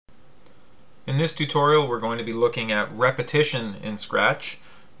In this tutorial we're going to be looking at repetition in Scratch.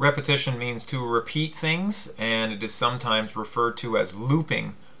 Repetition means to repeat things, and it is sometimes referred to as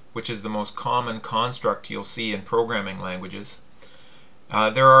looping, which is the most common construct you'll see in programming languages.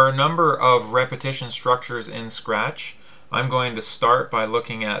 There are a number of repetition structures in Scratch. I'm going to start by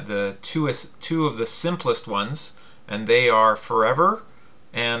looking at the two of the simplest ones, and they are forever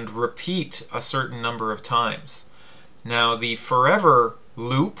and repeat a certain number of times. Now the forever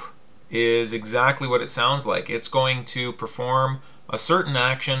loop is exactly what it sounds like. It's going to perform a certain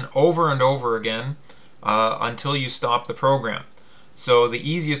action over and over again until you stop the program. So the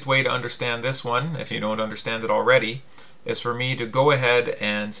easiest way to understand this one, if you don't understand it already, is for me to go ahead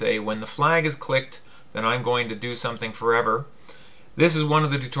and say when the flag is clicked, then I'm going to do something forever. This is one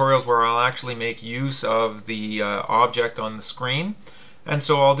of the tutorials where I'll actually make use of the object on the screen. And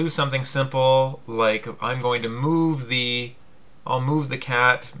so I'll do something simple like I'm going to move I'll move the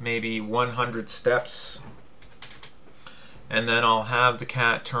cat maybe 100 steps, and then I'll have the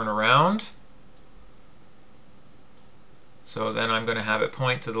cat turn around. So then I'm going to have it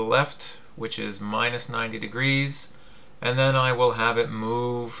point to the left, which is minus 90 degrees, and then I will have it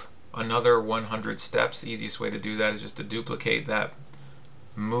move another 100 steps. The easiest way to do that is just to duplicate that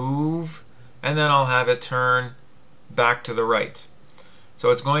move, and then I'll have it turn back to the right.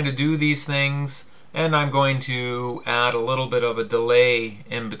 So it's going to do these things, and I'm going to add a little bit of a delay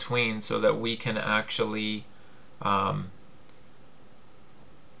in between so that we can actually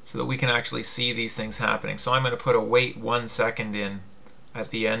see these things happening. So I'm going to put a wait 1 second in at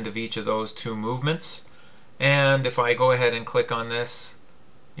the end of each of those two movements. And if I go ahead and click on this,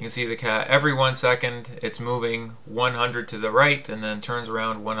 you can see the cat every 1 second it's moving 100 to the right and then turns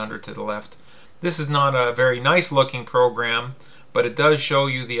around 100 to the left. This is not a very nice looking program, but it does show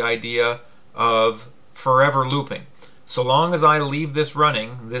you the idea of forever looping. So long as I leave this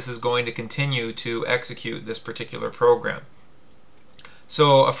running, this is going to continue to execute this particular program.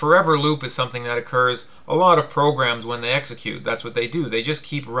 So a forever loop is something that occurs a lot of programs when they execute. That's what they do. They just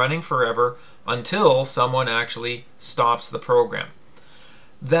keep running forever until someone actually stops the program.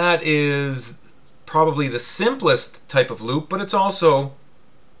 That is probably the simplest type of loop, but it's also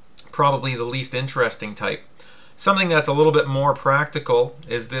probably the least interesting type. Something that's a little bit more practical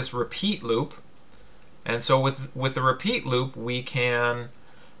is this repeat loop. And so with the repeat loop, we can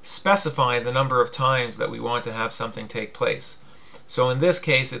specify the number of times that we want to have something take place. So in this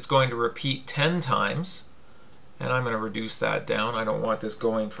case, it's going to repeat 10 times. And I'm going to reduce that down. I don't want this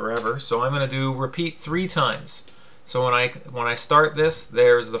going forever. So I'm going to do repeat 3 times. So when I start this,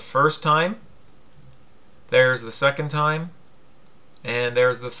 there's the first time, there's the second time, and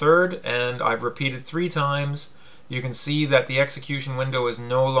there's the third, and I've repeated 3 times. You can see that the execution window is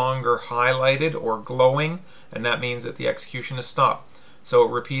no longer highlighted or glowing, and that means that the execution is stopped. So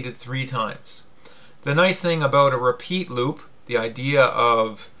it repeated 3 times. The nice thing about a repeat loop, the idea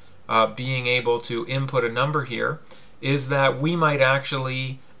of being able to input a number here, is that we might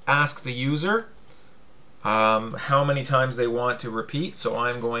actually ask the user how many times they want to repeat. So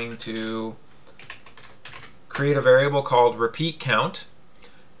I'm going to create a variable called repeat count,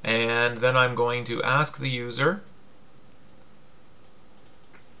 and then I'm going to ask the user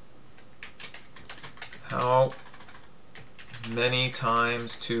how many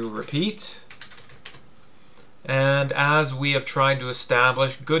times to repeat. And as we have tried to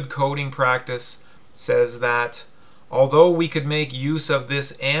establish, good coding practice says that although we could make use of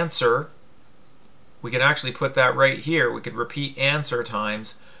this answer, we could actually put that right here. We could repeat answer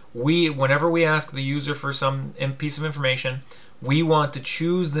times. Whenever we ask the user for some piece of information, we want to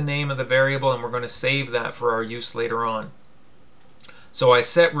choose the name of the variable, and we're going to save that for our use later on. So I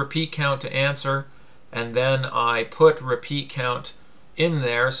set repeat count to answer, and then I put repeat count in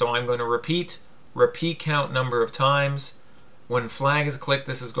there. So I'm going to repeat count number of times. When flag is clicked,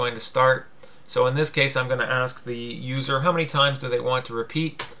 this is going to start. So in this case, I'm going to ask the user how many times do they want to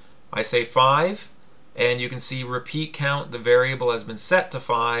repeat. I say 5, and you can see repeat count, the variable has been set to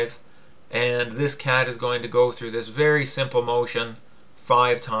 5, and this cat is going to go through this very simple motion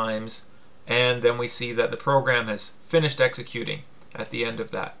 5 times, and then we see that the program has finished executing at the end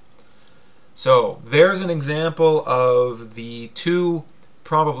of that. So there's an example of the 2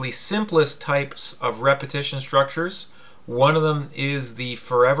 probably simplest types of repetition structures. One of them is the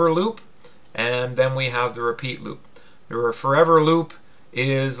forever loop, and then we have the repeat loop. The forever loop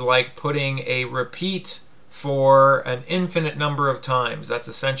is like putting a repeat for an infinite number of times. That's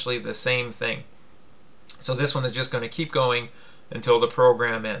essentially the same thing. So this one is just going to keep going until the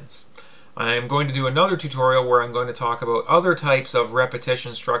program ends. I'm going to do another tutorial where I'm going to talk about other types of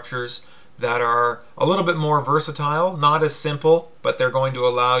repetition structures that are a little bit more versatile, not as simple, but they're going to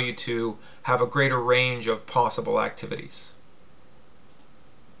allow you to have a greater range of possible activities.